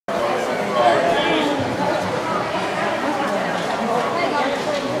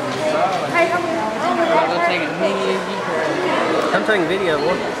taking video,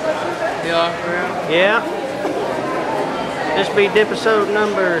 boy. You are for real? Yeah. This be dip-isode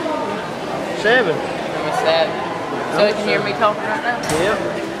number 7. Number 7. So you can hear me talking right now? Yep.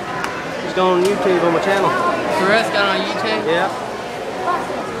 It's going on YouTube on my channel. For real, it's going on YouTube? Yeah.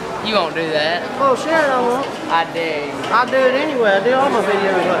 You won't do that. Oh shit, I won't. I dare you. I do it anyway. I do all my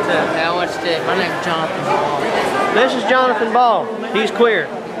videos like that. Okay, I watched it. My name's Jonathan Ball. This is Jonathan Ball. He's queer.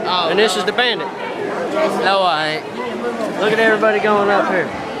 Oh, and this is the bandit. No, I ain't. Look at everybody going up here.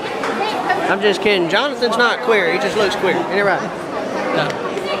 I'm just kidding. Jonathan's not queer. He just looks queer. Ain't it right? No.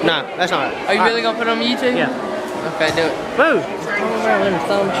 No, that's not right. Are you really going to put it on YouTube? Yeah. Okay, do it. Move.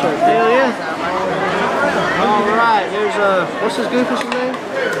 Hell yeah. Alright, there's what's this goofus name?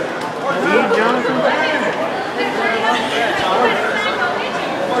 You, Jonathan?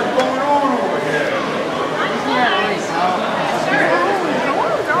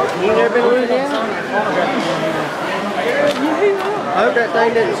 You never been to Louisiana? I hope that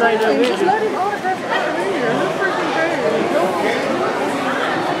thing didn't say no good. Just let him autograph it right here. Who freaking cares?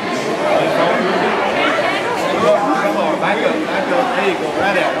 Back up. There you go,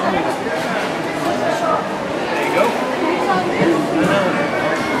 right out. There you go.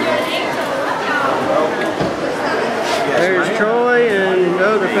 There's Troy and the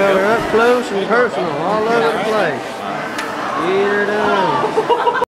other fella up close and personal, all over the place. Get her done.